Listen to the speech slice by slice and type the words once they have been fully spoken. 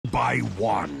by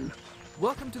one.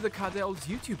 Welcome to the Cardell's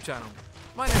YouTube channel.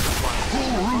 My name is Ryan.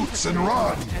 Pull roots and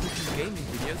run. I've been editing gaming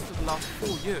videos for the last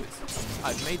 4 years.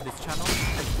 I've made this channel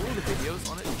and all the videos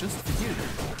on it just for you.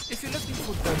 If you're looking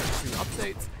for Dota 2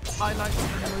 updates, highlights,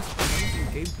 and the most amazing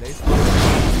gameplays,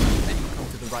 then you've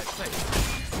come to the right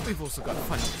place. We've also got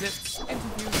funny clips,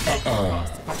 interviews,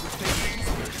 podcasts, public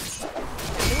statements.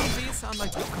 If all of these sound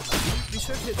like your cup of tea, be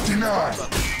sure to hit the subscribe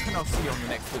button, and I'll see you on the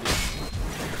next video.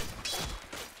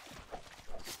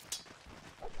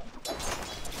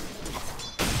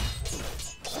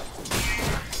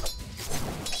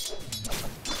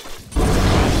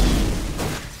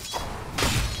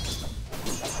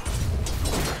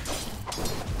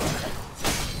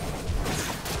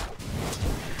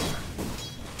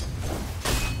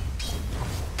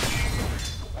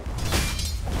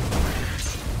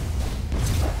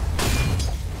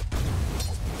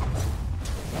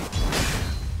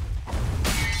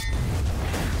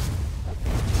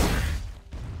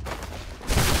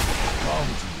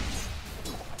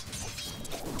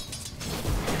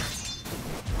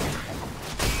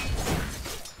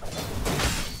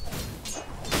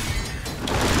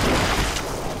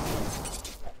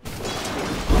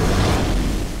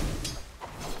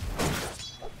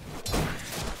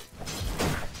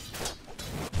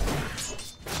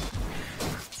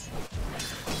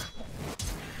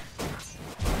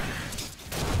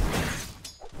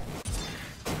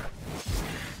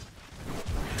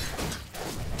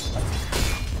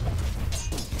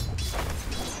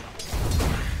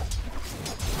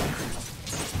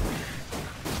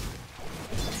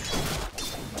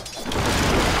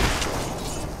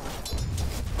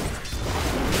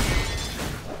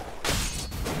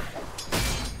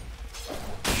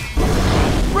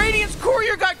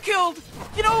 Got killed!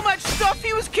 You know how much stuff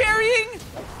he was carrying?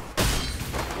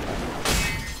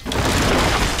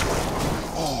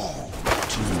 Oh,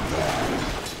 too bad.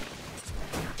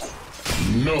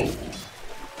 No.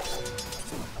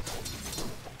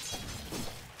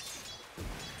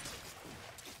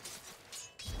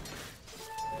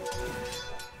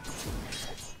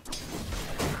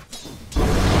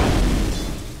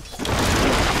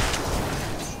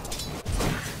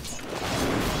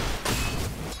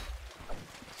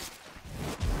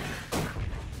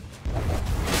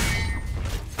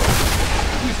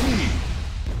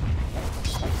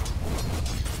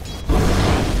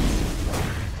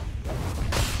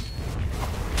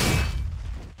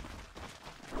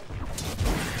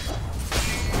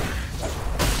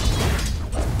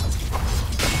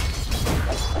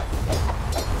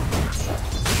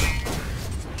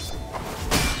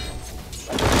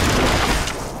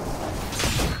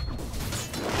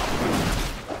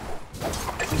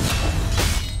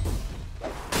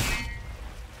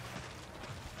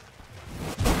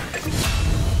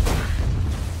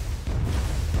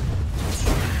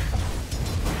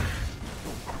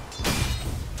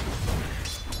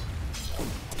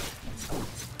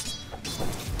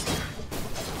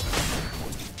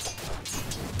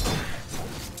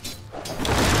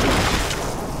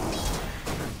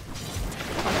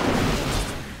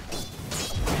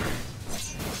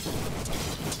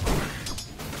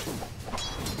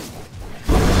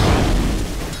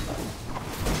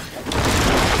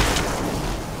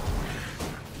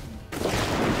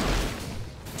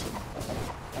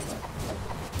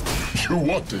 You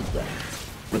wanted that.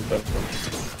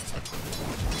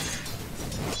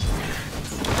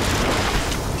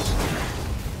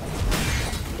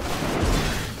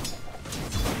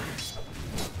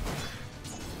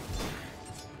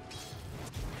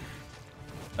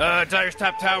 Tire's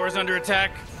top tower is under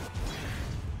attack.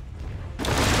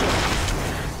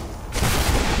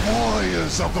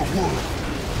 Warriors of the wood.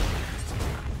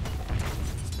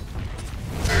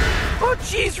 Oh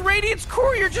jeez, Radiant's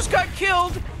courier just got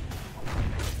killed!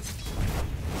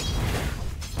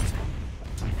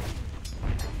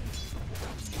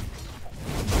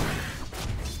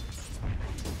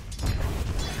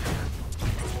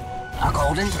 A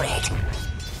golden thread.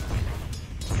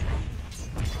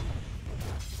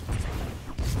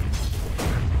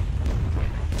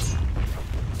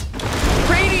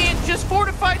 Radiant just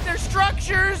fortified their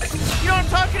structures! You know what I'm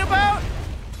talking about?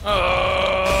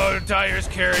 Oh, Tire's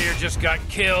carrier just got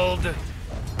killed.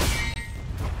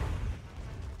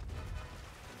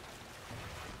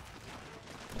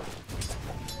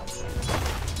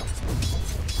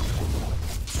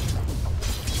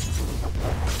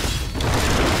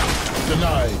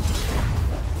 Denied.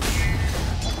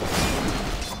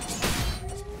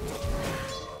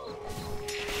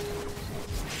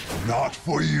 Not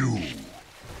for you.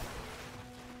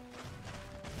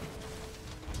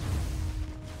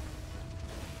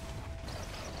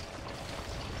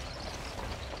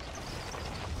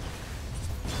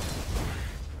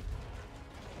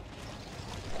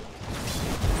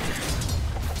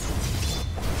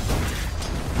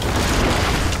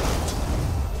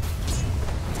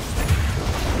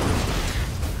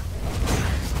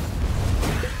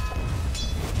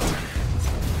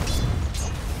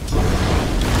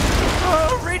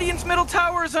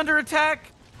 tower's under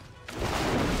attack.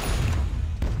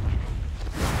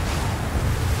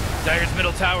 Dire's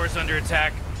middle tower's under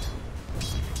attack.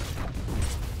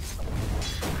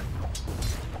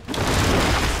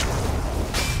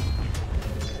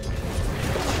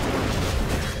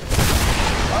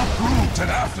 Uproot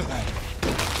and after that.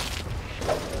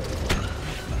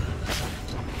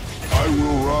 I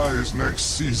will rise next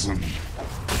season.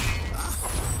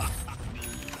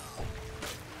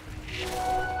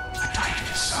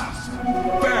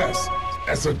 Fast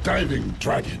as a diving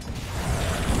dragon.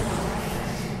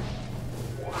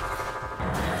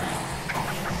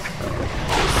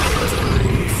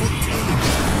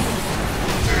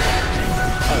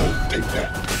 I'll take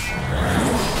that.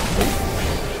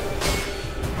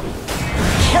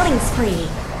 Killing spree.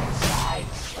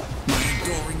 My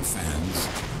adoring fans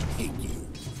hate you.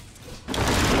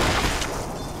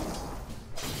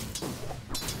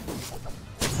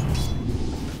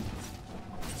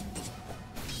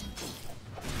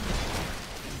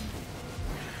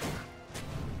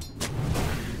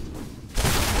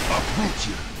 Uproot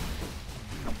you.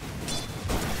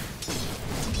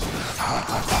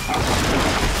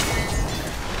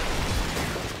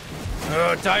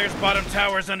 Oh, Dire's bottom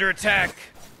tower's under attack.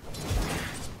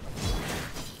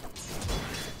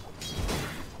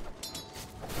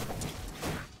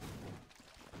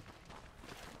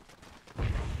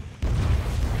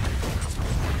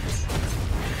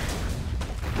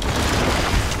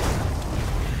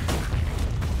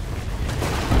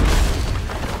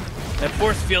 That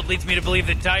force field leads me to believe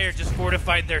that Dire just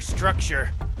fortified their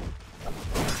structure.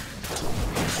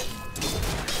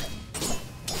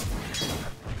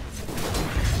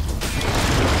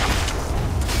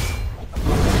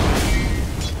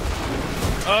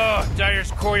 Oh,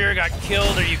 Dire's courier got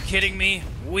killed. Are you kidding me?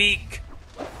 Weak.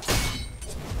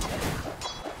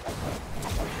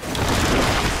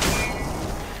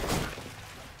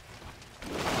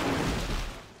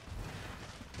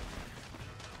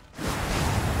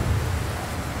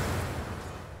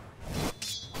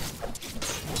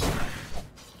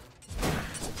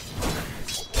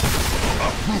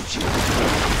 Uproot you.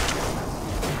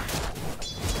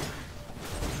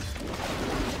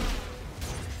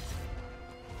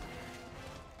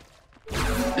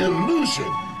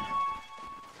 Illusion.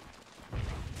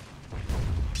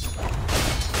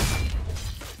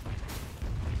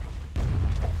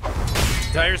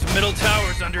 Dire's middle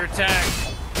tower's under attack.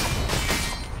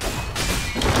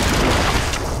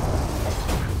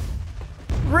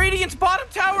 Radiant's bottom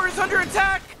tower is under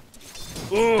attack.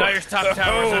 Ooh. Dire's top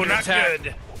tower is under attack.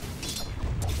 Good.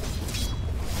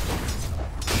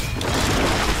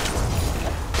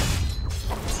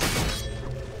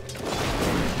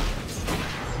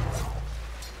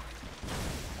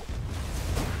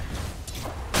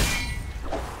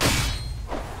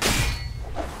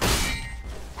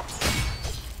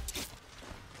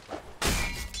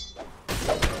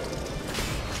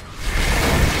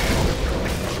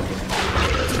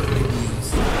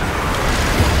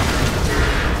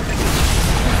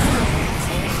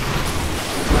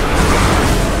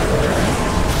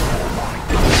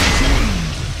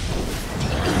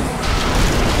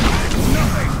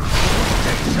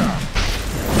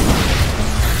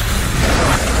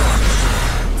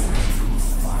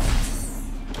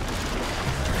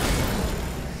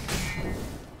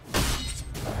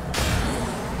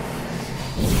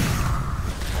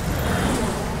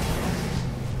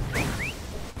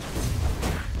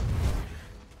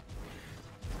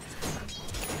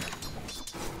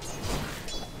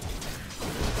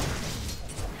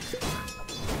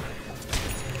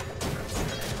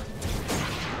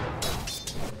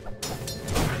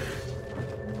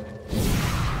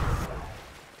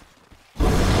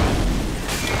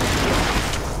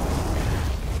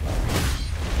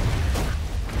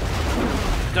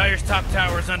 Dire's top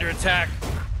tower is under attack.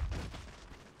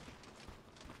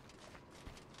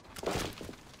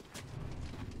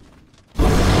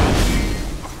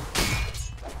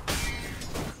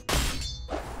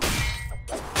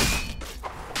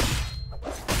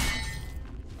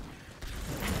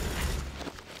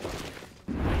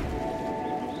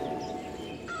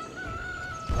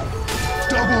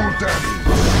 Double damage.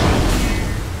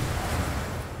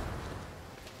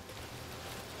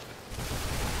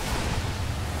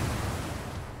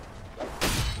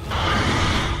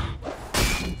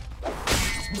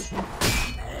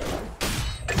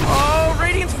 Oh,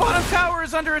 Radiant's bottom tower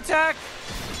is under attack.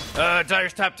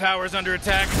 Dire's top tower is under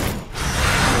attack.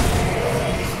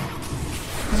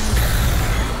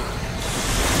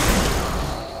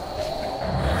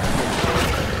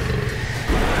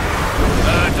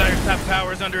 Dire's top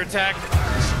tower is under attack.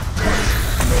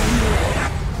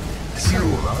 You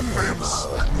Dire's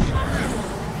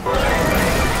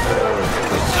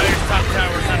top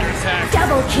tower is under attack.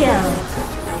 Double kill.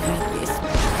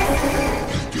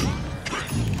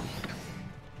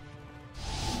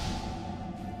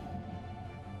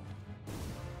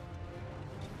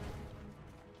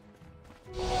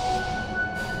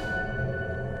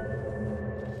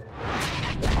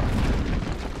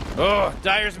 Oh,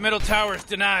 Dire's middle tower is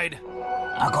denied.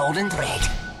 A golden thread.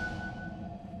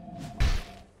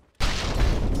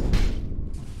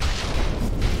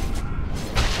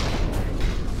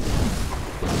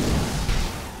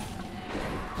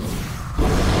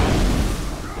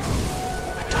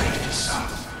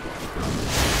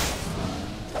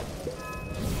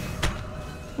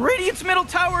 Radiant's middle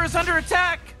tower is under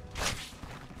attack.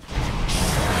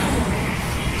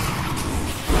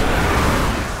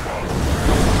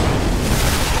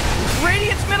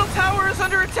 Radiant's middle tower is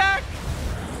under attack.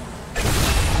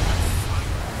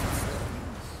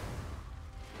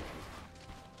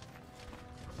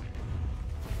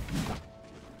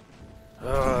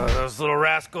 Those little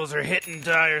rascals are hitting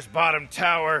Dire's bottom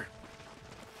tower.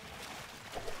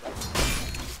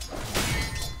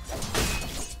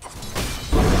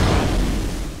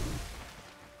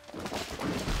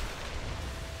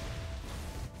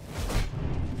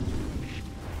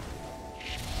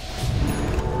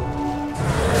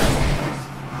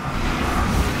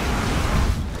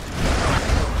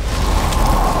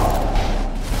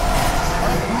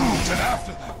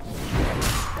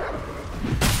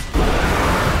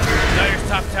 Dire's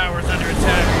top tower is under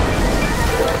attack.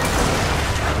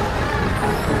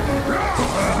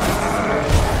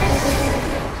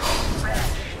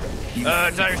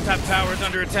 Dire's top tower is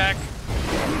under attack.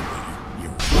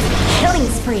 Killing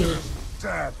spree.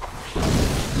 Just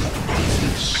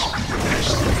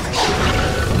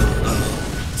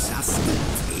a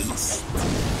taste.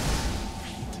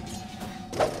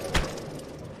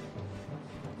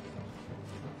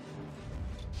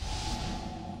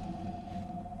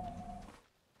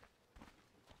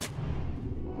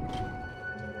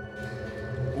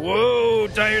 Whoa,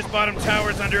 Dire's bottom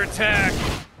tower is under attack.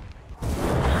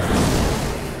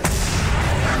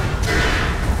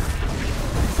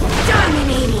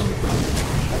 Dominating.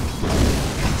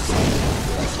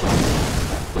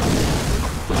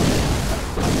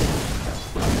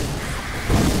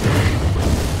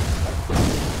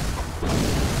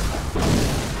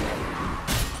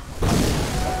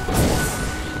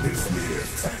 It's mere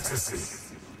fantasy.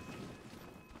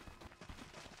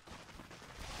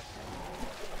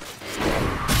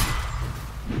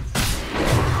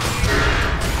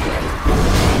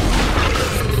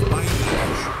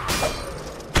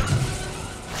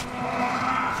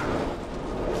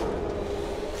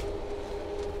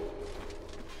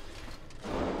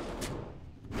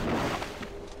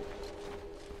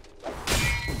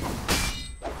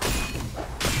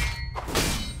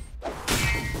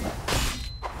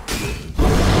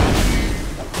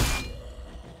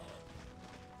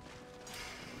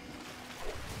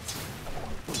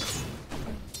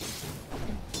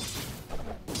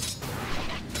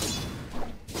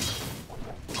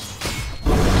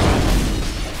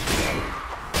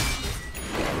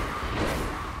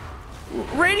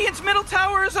 Radiant's middle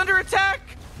tower is under attack.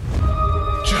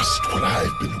 Just what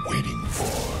I've been waiting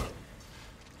for.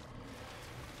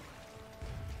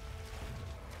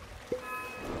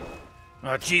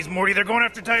 Oh, geez, Morty, they're going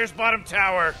after Dire's bottom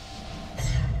tower.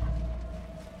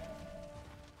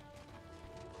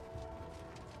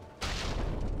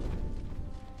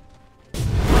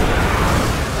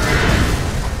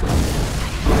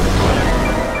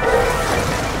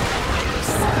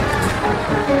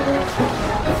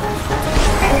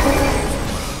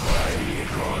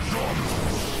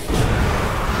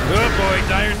 Oh boy,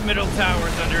 Dire's middle tower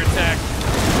is under attack.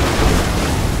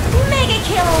 Mega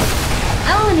kill.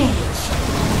 Ownage.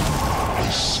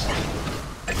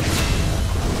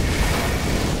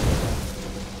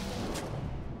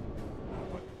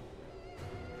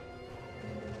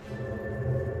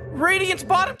 Radiant's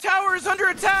bottom tower is under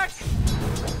attack.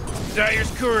 Dire's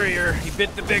courier, he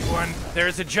bit the big one.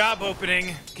 There's a job opening,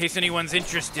 in case anyone's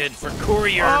interested, for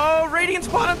courier. Oh, Radiant's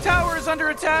bottom tower is under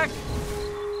attack.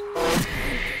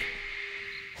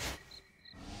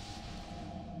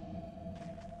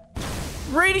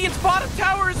 Radiant's bottom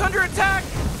tower is under attack.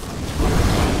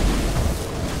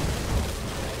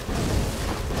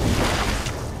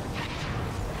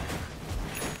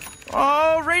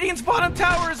 Oh, Radiant's bottom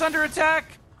tower is under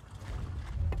attack.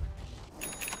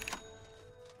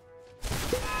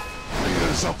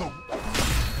 Layers of the...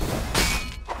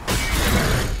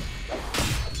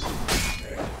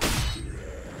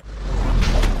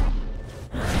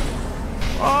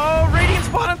 Oh, Radiant's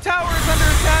bottom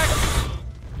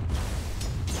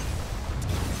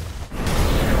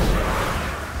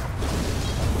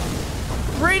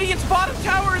Radiant's bottom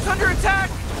tower is under attack!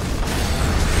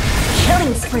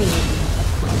 Killing spree.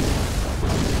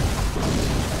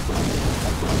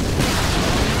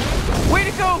 Way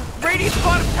to go! Radiant's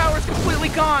bottom tower is completely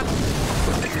gone!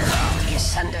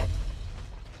 Asunder.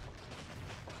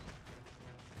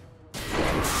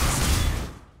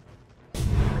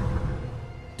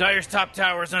 Dire's top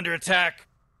tower is under attack.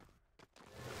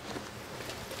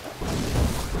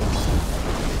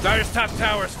 Dire's top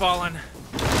tower's fallen.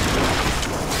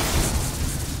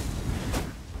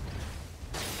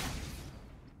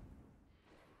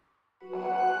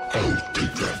 I'll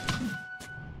take that.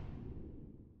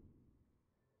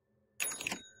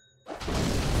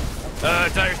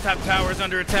 Dire's top tower is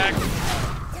under attack.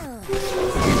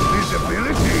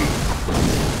 Invisibility.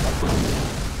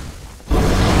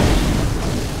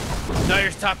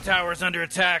 Dire's top tower is under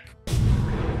attack.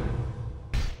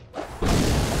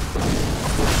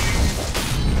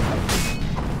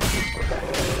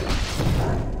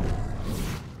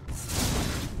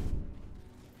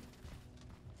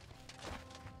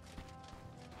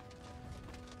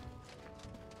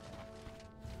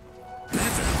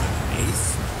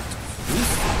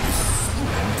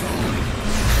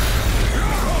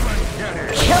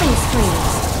 Killing spree.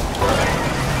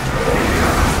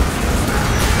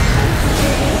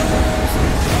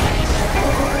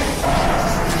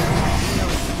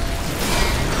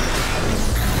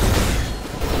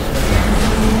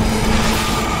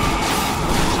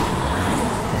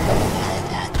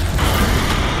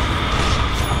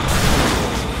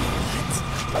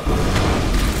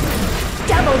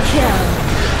 Double kill.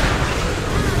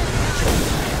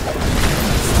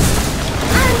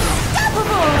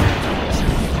 Unstoppable.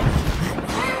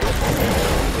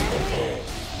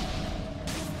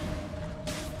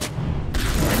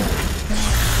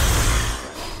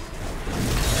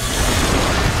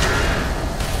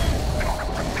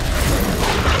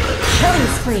 Killing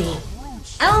spree.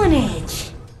 Ownage.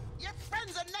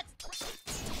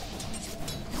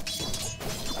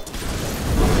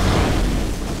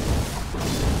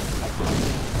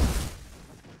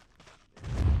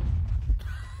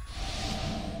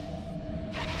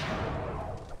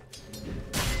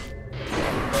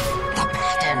 The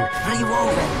pattern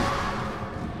rewoven.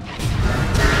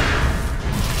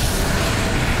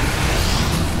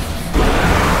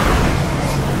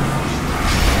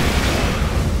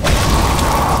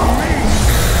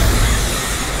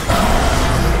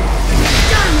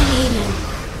 Dominating.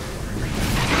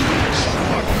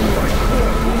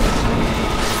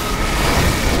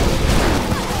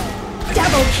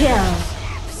 Double kill.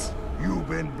 You've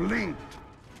been blinked.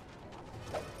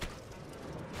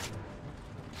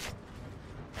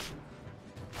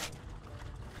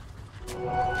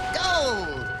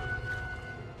 Gold!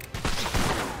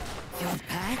 Your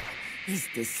path is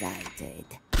decided.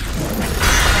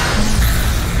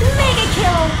 Mega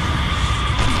kill.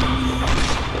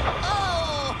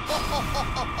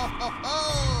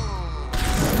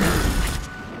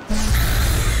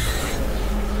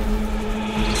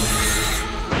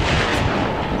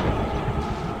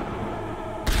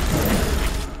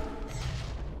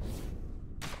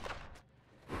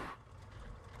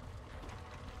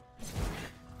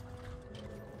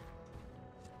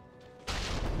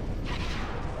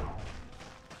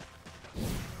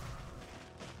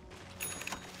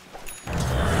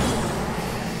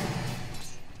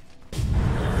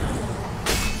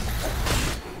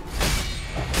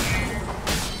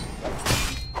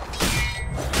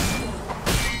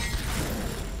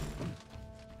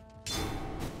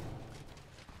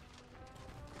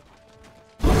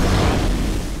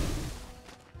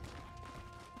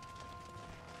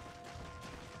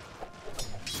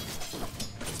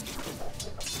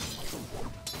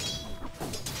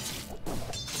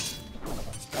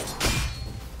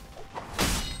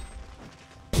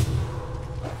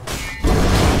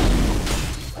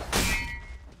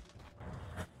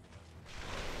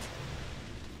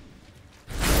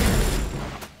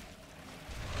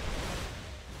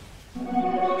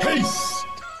 Haste!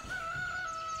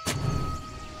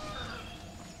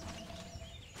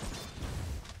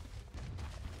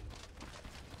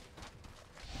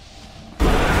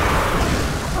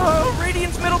 Oh,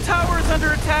 Radiant's middle tower is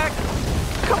under attack.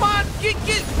 Come on, get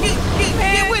with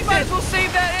it. Might as well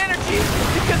save that energy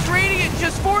because Radiant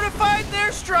just fortified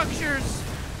their structures.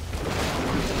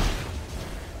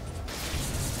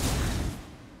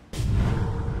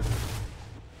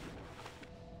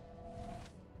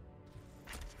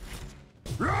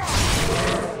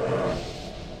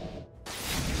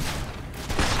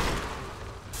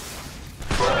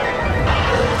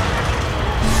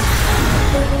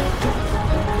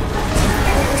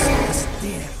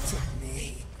 Dear to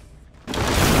me.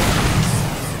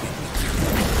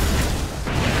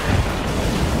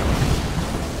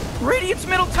 Radiant's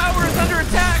middle tower is under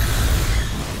attack!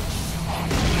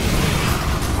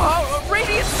 Oh,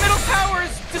 Radiant's middle tower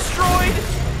is destroyed!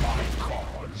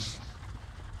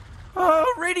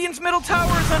 Oh, Radiant's middle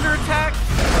tower is under attack!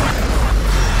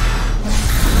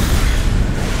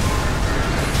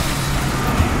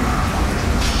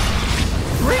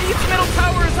 Radiant's middle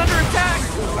tower is under attack!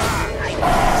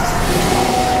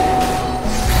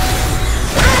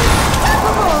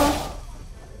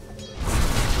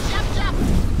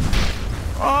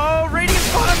 Oh,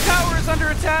 Radiant's bottom tower is under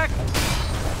attack!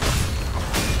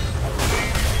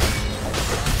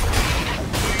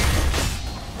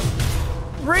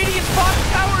 Radiant's bottom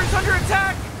tower is under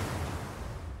attack!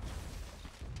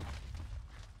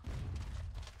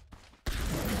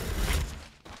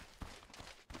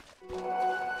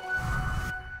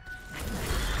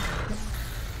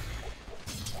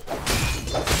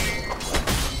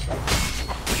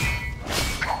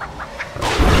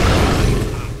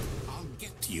 I'll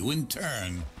get to you in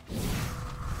turn.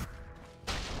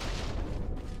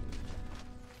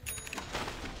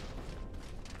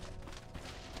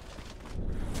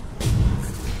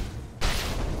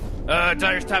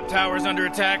 Dire's top tower is under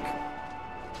attack.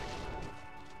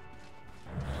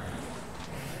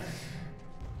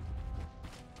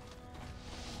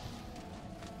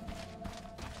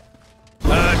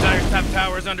 Dire's top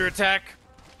tower is under attack.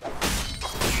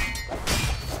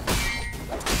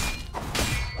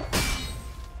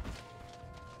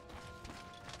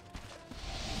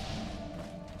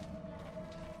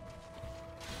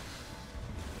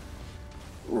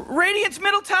 Radiant's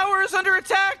middle tower is under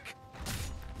attack!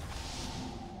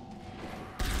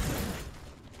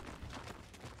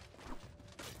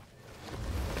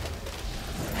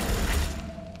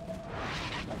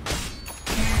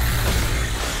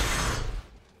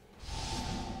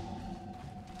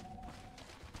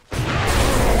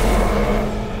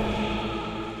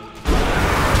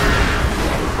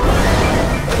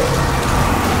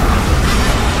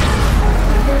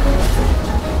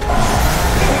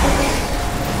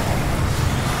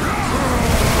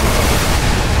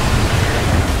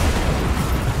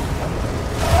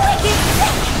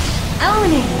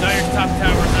 Dire's top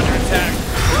tower is under attack.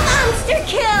 Monster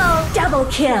kill! Double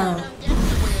kill!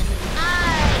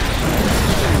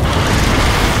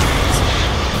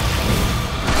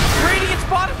 Radiant's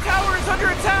bottom tower is under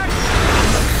attack.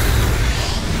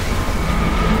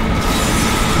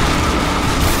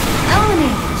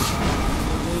 Ownage!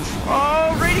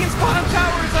 Oh, Radiant's bottom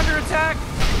tower is under attack.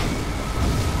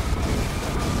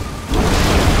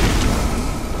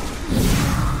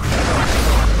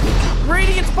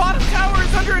 Radiant's bottom tower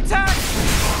is under attack.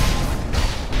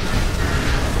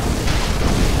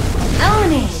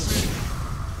 Ownage!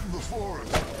 The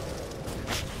forest.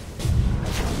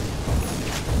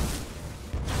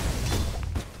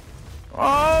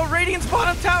 Oh, Radiant's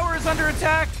bottom tower is under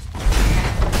attack.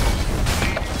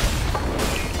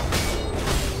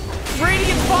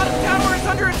 Radiant's bottom tower is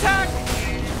under attack.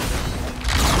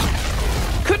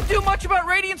 Couldn't do much about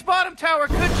Radiant's bottom tower,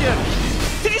 could you?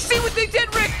 Did you see what they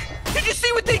did, Rick? Did you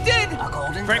see what they did?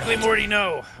 Frankly, Morty,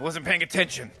 no. I wasn't paying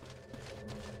attention.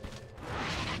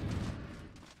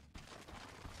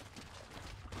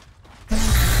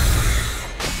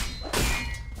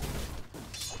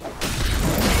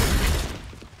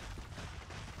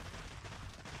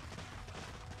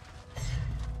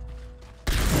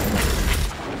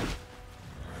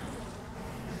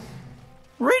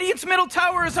 Radiant's middle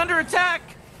tower is under attack.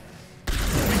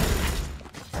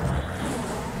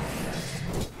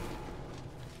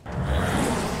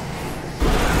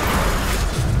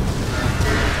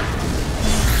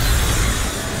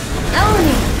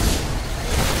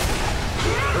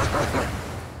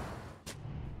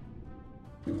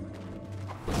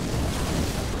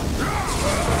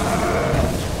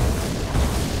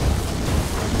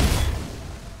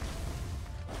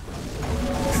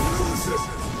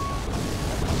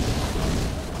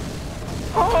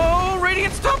 Oh,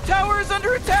 Radiant's top tower is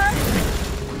under attack!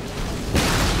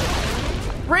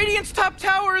 Radiant's top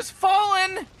tower is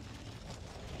fallen!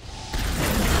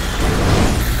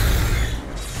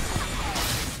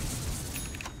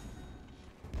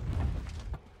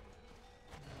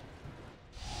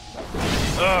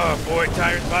 Oh boy,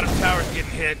 Tire's bottom tower's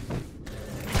getting hit.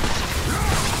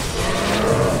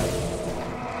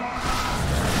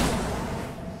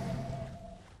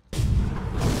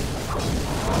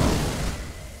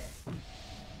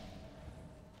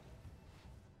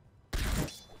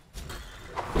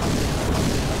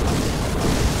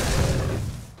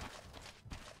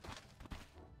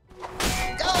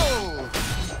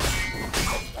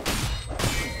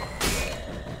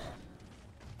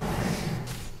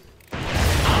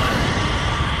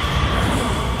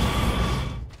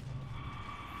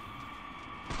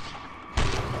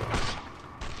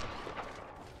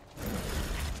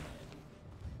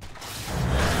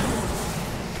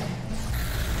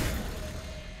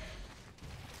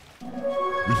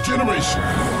 Regeneration.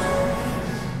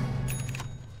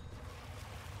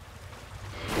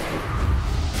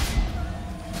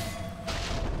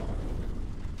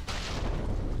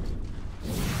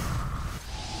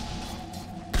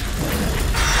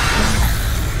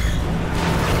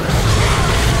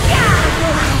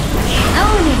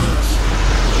 Ownage.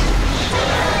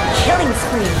 Killing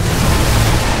spree.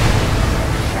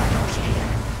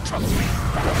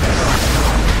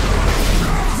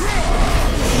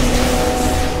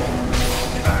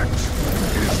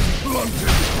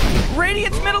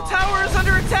 Radiant's middle tower is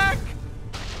under attack!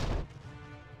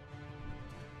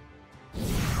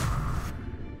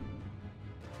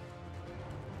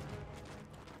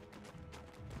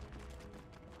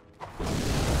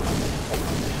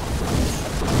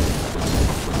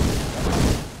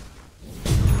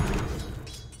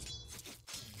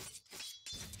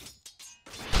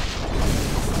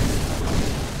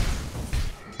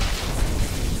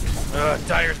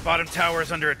 Dire's bottom tower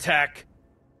is under attack.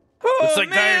 Looks like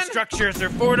Dire's structures are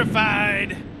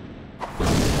fortified.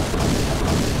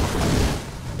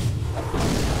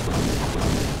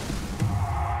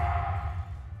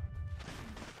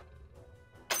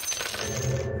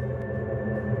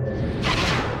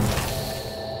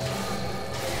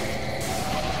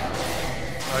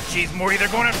 Oh, jeez, Morty, they're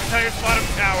going after Dire's bottom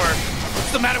tower.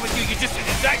 What's the matter with you?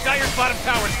 Dire's bottom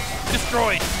tower's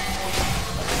destroyed.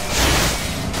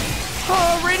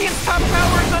 Oh, Radiant's top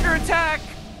tower is under attack.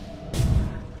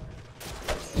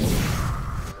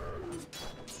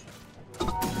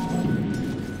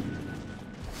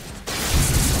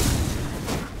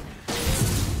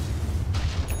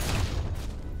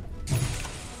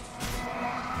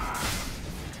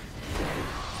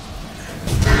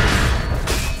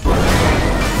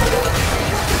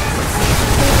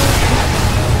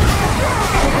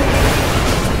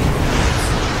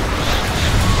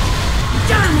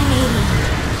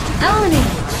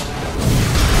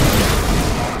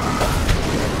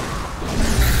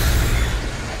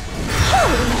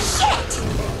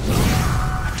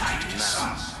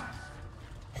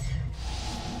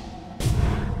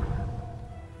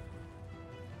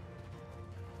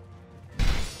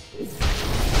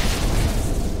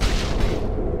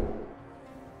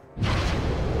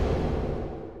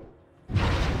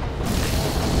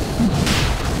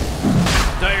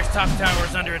 Dire's top tower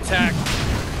is under attack.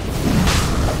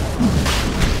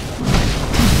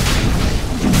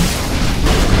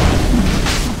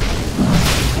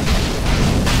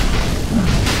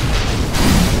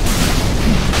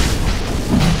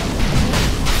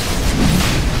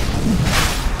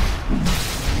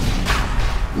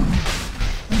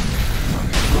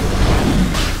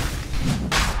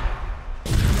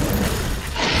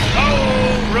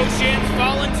 Oh, Roshan's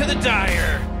fallen to the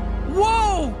Dire.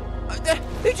 Whoa!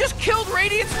 They just killed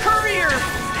Radiant's courier!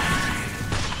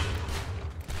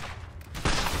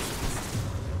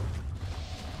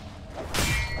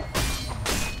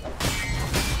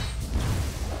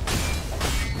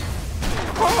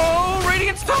 Oh,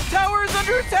 Radiant's top tower is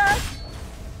under attack!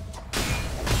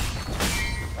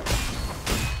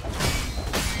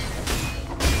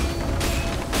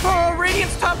 Oh,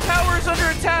 Radiant's top tower is under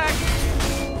attack!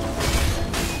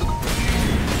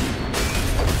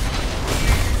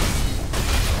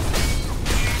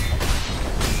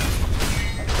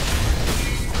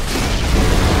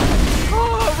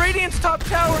 Radiant's top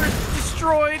tower is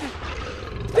destroyed.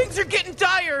 Things are getting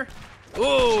dire.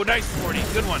 Oh, nice, Morty.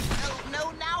 Good one.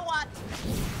 No, now what?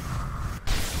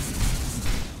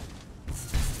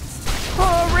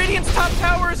 Oh, Radiant's top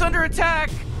tower is under attack.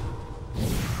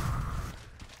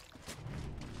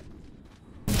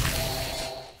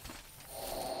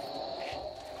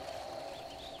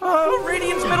 Oh,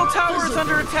 Radiant's middle tower is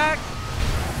under attack.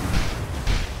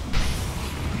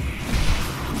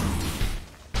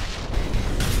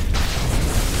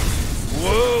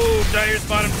 Whoa, Dire's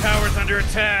bottom tower is under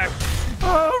attack.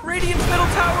 Oh, Radiant's middle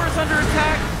tower is under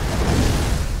attack.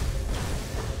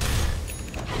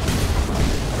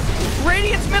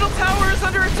 Radiant's middle tower is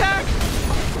under attack.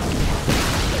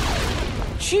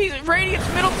 Jeez, Radiant's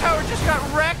middle tower just got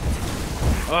wrecked.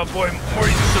 Oh boy,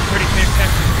 Morty, this is some pretty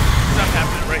fantastic stuff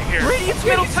happening right here. Radiant's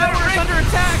middle tower is under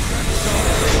attack.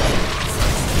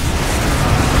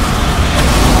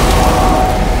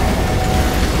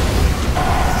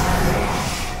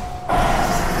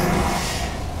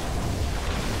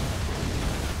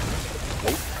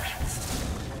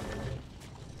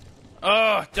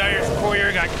 Oh, Dire's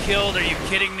courier got killed. Are you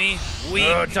kidding me?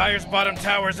 Oh, Dire's bottom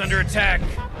tower is under attack.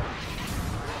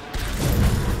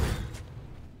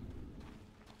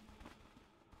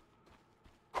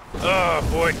 Oh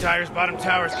boy, Dire's bottom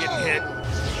tower's getting hit.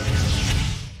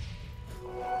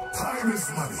 Time is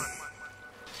money.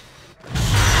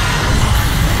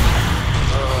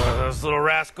 Those little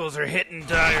rascals are hitting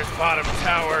Dire's bottom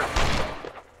tower.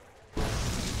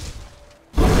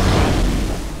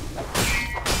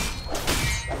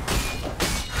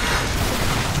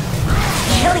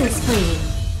 Killing spree.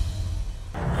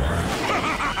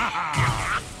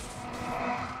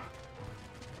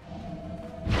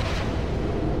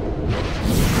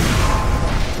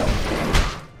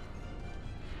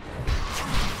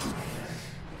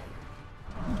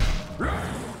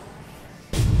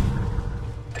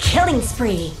 Killing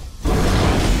spree.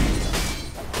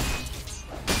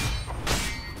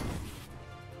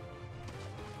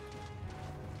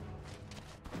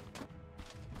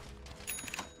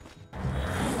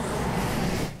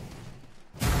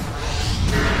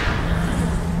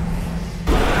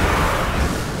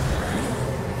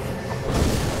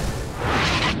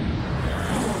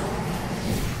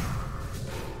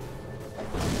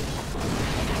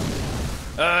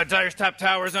 Dire's top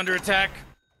tower is under attack.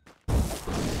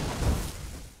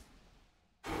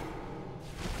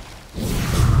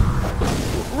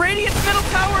 Radiant's middle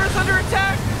tower is under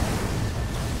attack.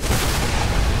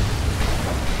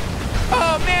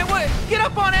 Oh man, what? Get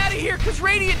up on out of here, cause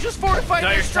Radiant just fortified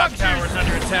their structures. Dire's top tower is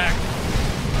under attack.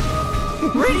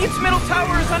 Radiant's middle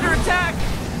tower is under attack.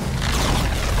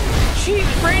 Jeez,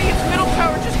 Radiant's middle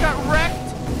tower just got wrecked.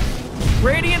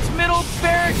 Radiant's middle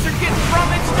barracks are getting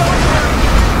rummaged over.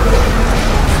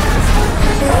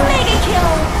 Mega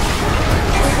kill.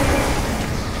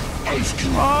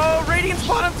 Oh, Radiant's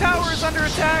bottom tower is under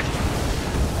attack.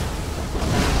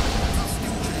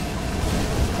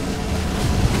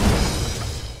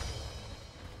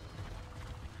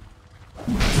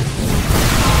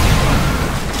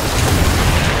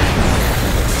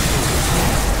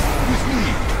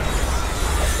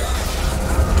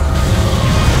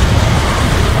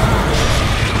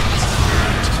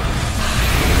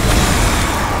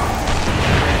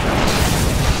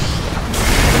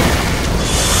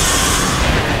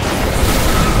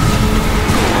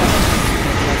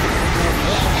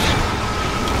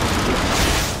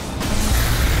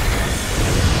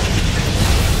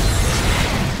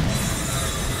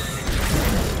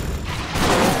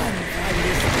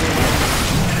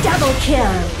 Double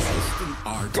kill.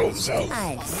 Goes out.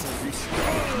 I'll see.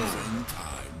 In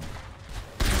time.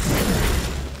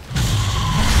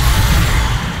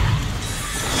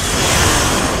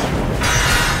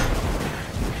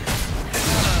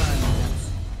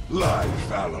 Lie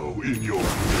fallow in your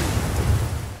grave.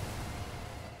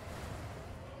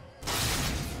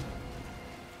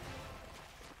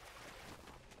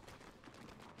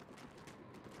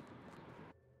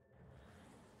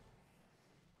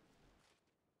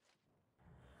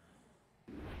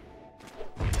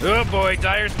 Oh boy,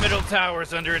 Dire's middle tower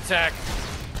is under attack.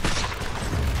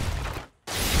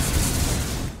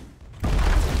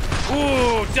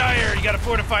 Ooh, Dire, you gotta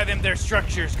fortify their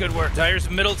structures. Good work.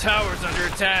 Dire's middle tower is under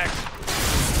attack.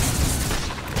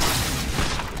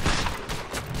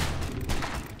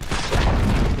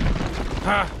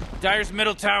 Huh, Dire's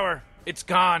middle tower, it's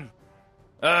gone.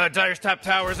 Dire's top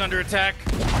tower is under attack.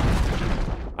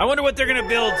 I wonder what they're gonna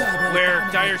build where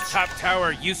Dire's top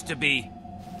tower used to be.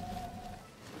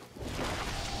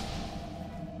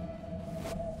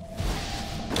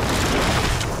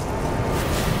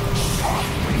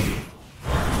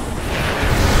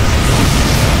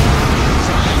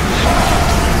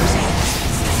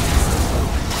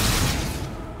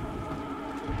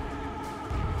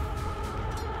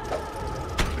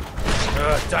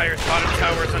 Dire's bottom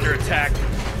tower is under attack.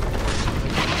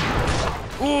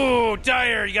 Ooh,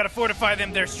 Dire, you gotta fortify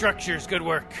their structures. Good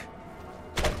work.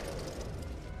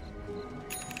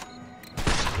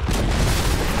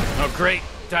 Oh, great.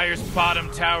 Dire's bottom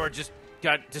tower just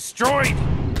got destroyed.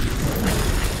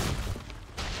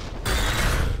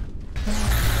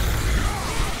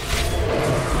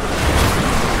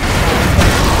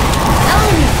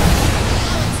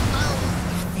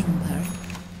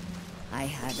 I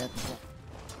had a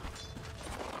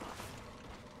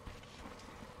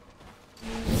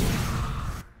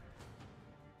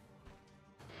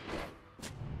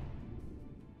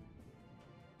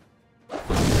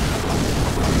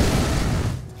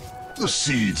The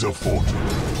seeds of fortune.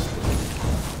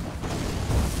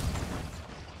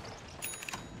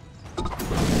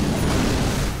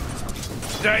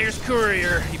 Dire's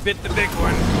courier, he bit the big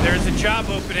one. There's a job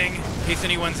opening, in case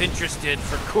anyone's interested,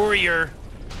 for courier.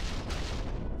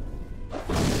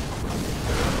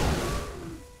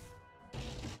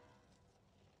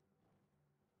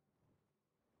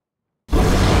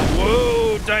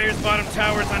 Whoa, Dire's bottom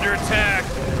tower's under attack.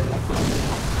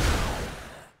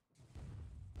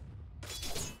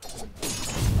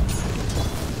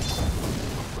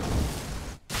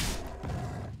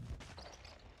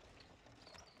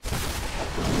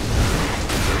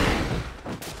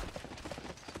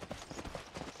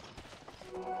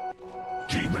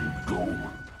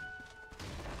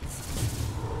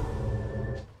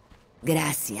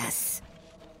 Gracias.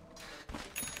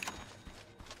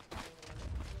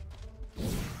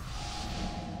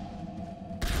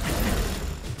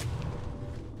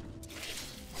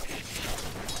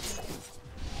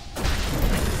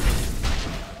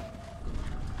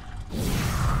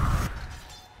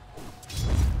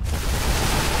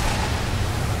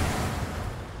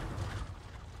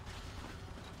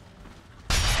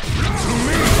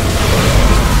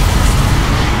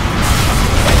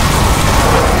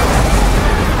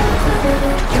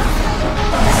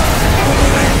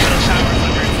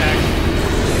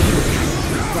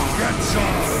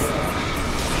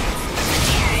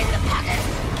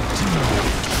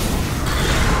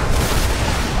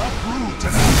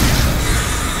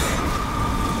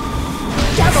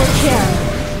 Double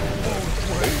kill.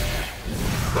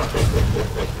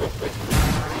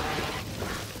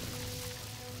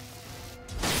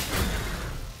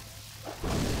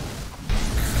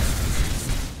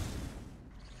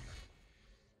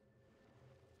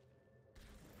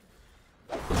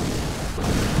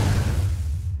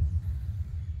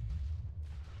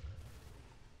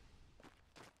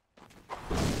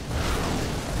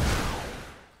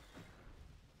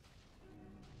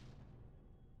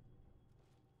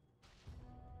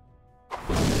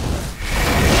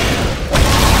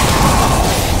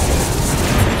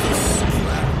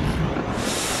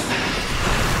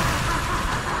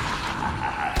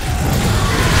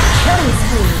 Killing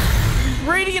spree.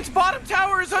 Radiant's bottom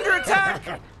tower is under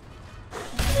attack!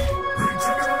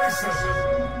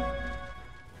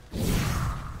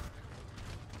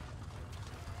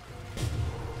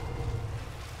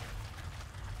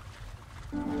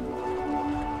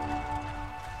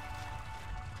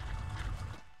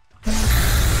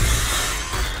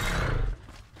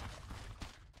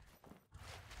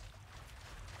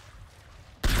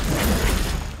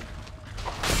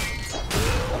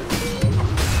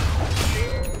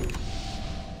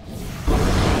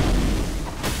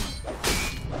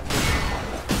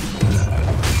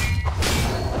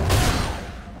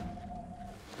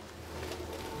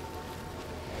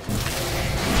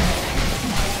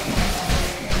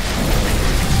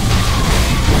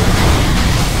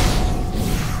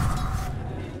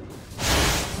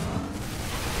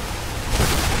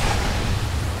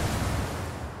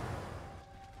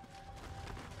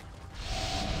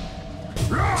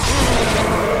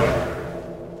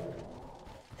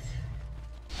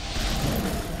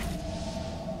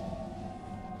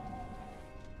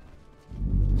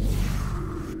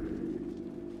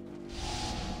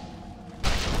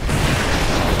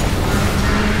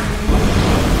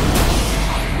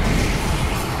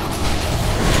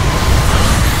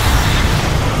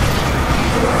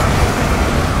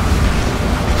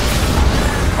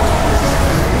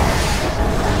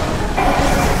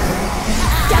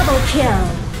 Double kill.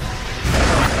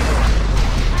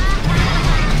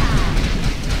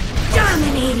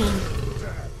 Dominating.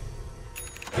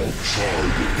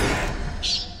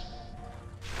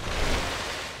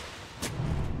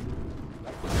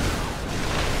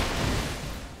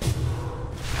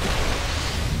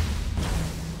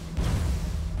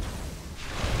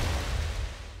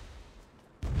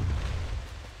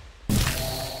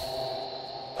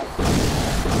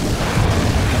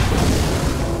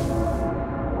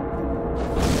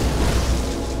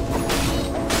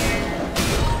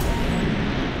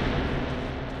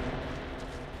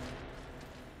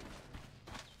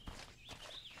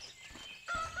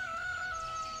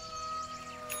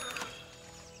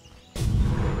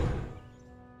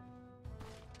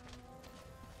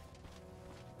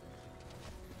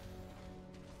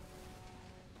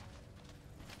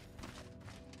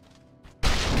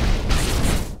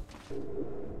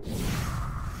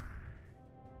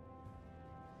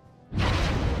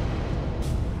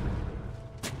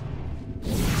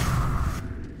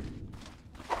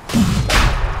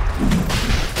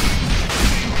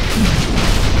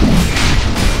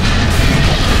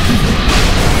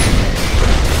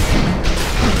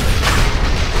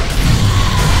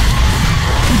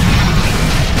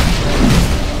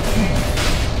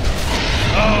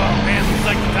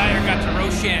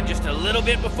 Just a little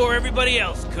bit before everybody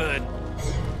else could.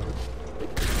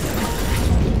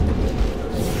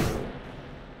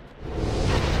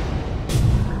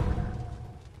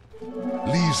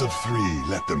 Leaves of three,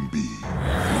 let them be.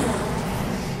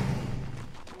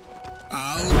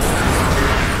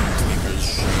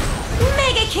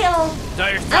 Mega kill.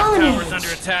 Dire's top Dominate. tower's under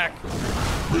attack.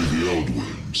 May the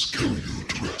Eldworms carry you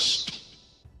to rest.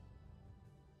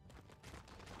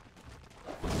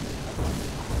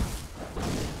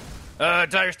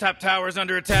 Dire's top tower's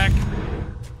under attack.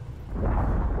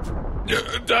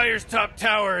 Dire's top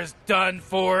tower is done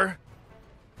for.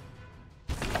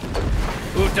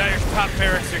 Ooh, Dire's top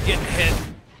barracks are getting hit.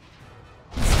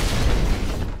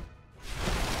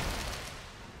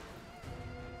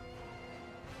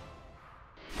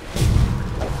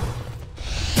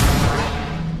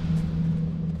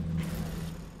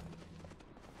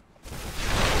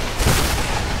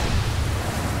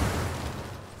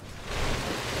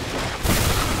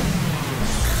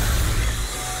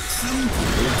 Some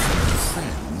people tell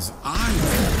friends I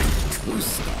have 2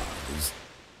 stars.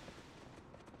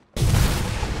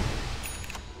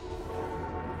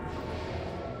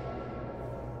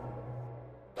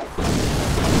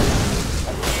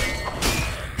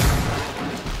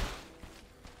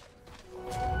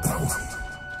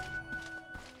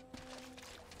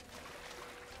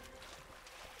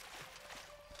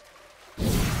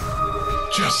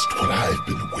 Just what I've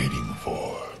been waiting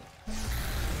for.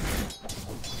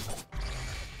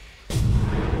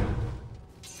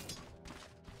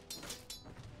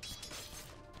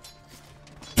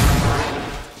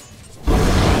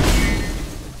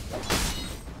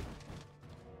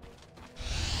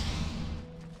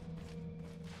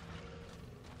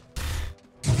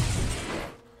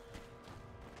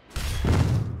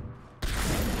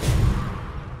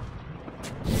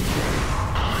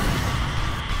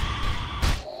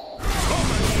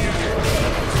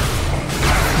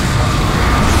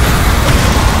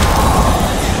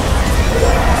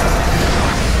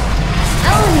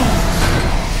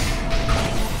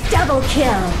 Double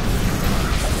kill.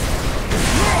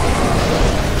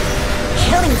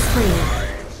 Killing spree.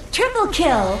 Triple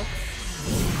kill.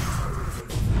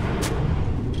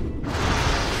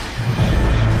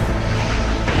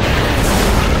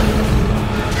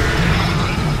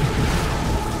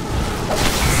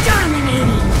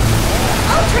 Dominating.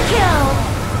 Ultra kill.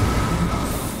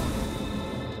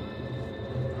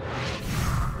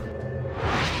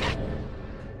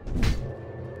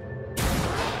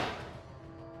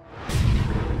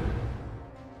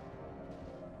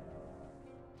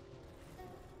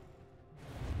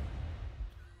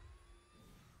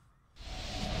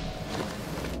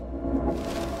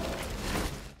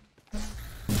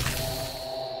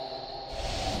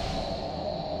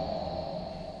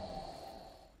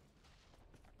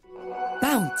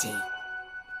 Bounty.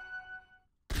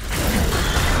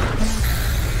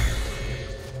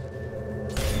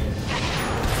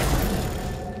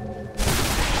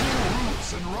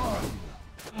 Roots and run.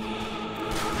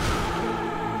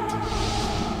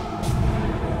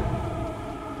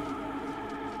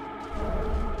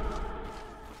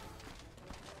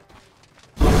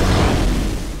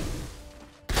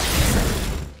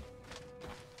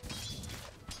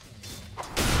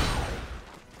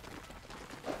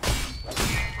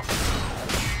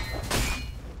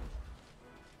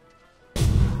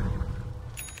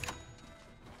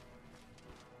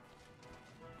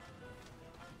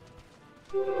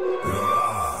 Your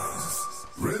eyes,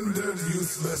 rendered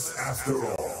useless after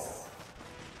all.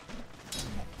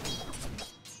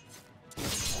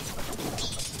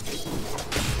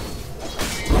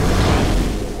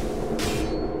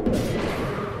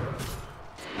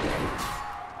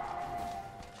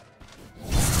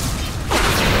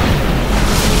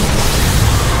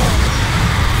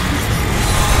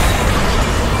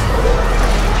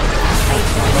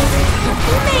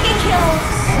 Mega kill.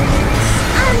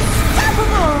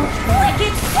 Unstoppable.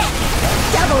 Wicked sick.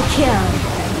 Double kill.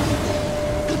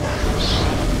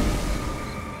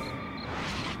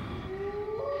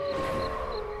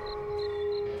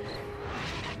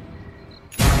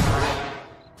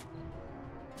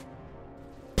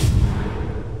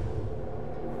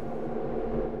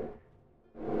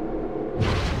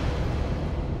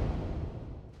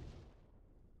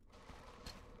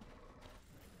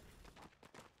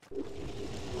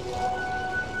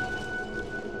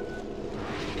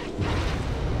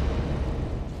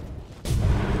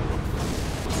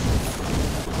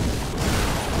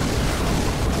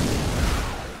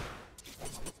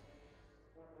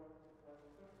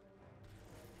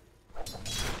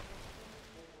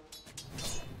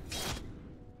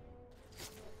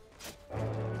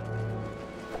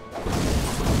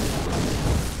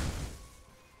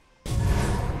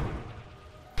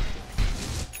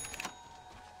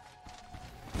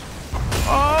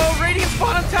 Oh, Radiant's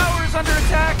bottom tower is under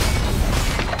attack.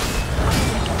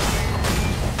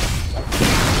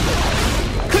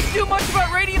 Couldn't do much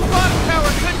about Radiant's bottom tower,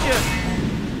 could you?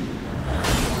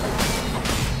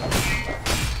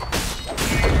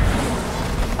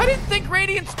 I didn't think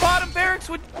Radiant's bottom barracks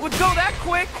would go that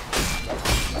quick.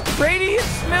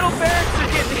 Radiant's middle barracks are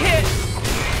getting hit.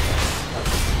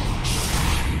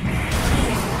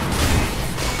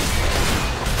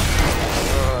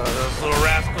 Those little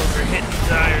rascals are hitting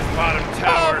Dire's bottom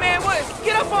tower. Oh man, what?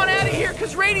 Get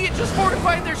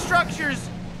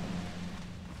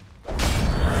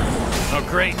Oh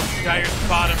great, Dire's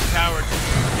bottom tower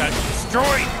just got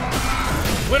destroyed.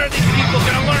 When are these people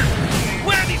gonna learn?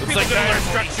 When are these people gonna learn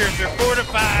structures? They're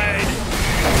fortified.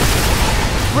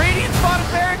 Radiant's bottom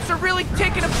barracks are really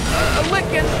taking a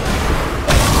licking.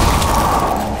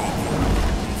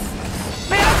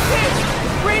 Man, I'm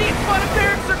pissed. Radiant's bottom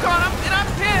barracks are gone, and I'm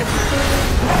pissed.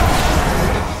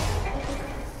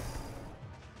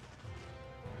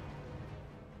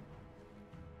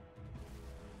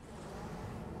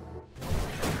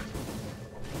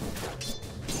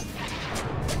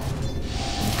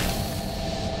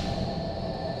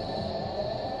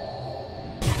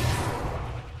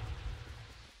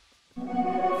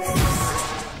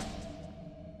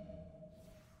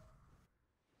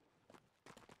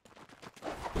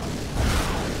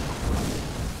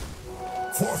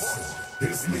 Force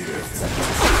is needed.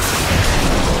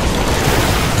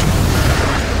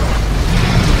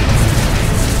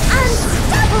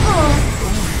 Unstoppable!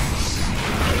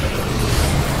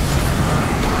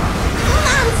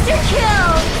 Monster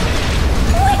kill!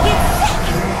 Wicked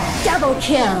sick! Double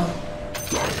kill!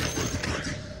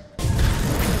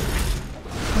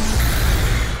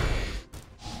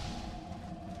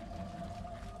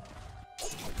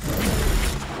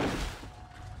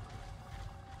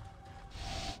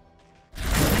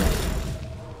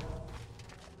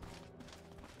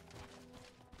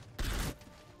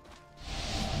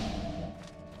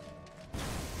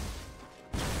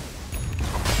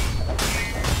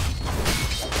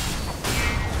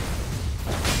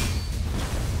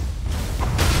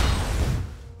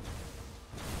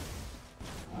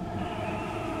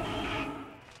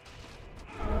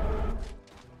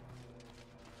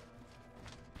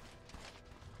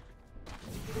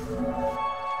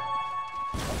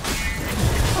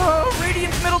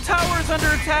 Radiant's middle tower is under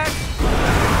attack.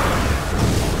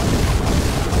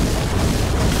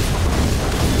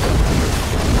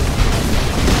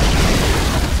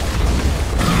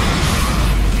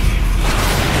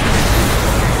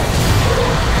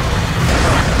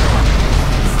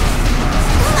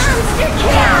 Monster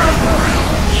kill!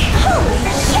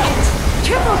 Holy shit!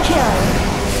 Triple kill!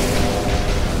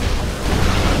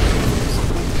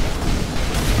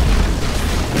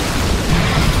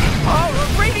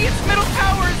 Radiant's middle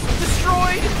tower is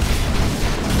destroyed.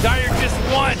 Dire just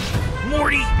won.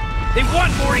 Morty, they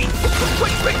won, Morty.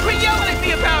 Quit yelling at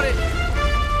me about it.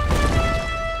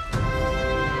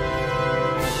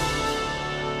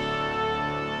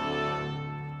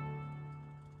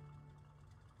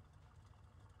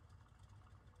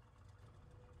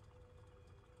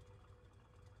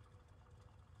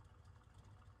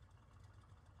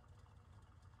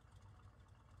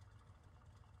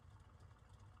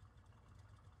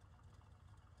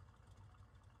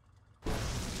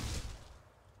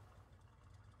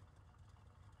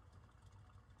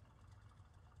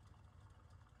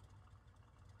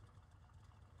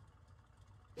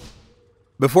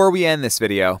 Before we end this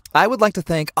video, I would like to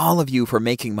thank all of you for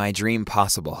making my dream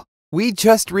possible. We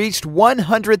just reached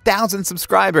 100,000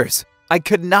 subscribers. I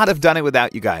could not have done it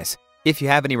without you guys. If you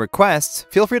have any requests,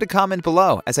 feel free to comment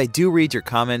below, as I do read your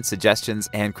comments, suggestions,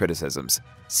 and criticisms.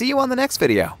 See you on the next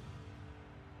video.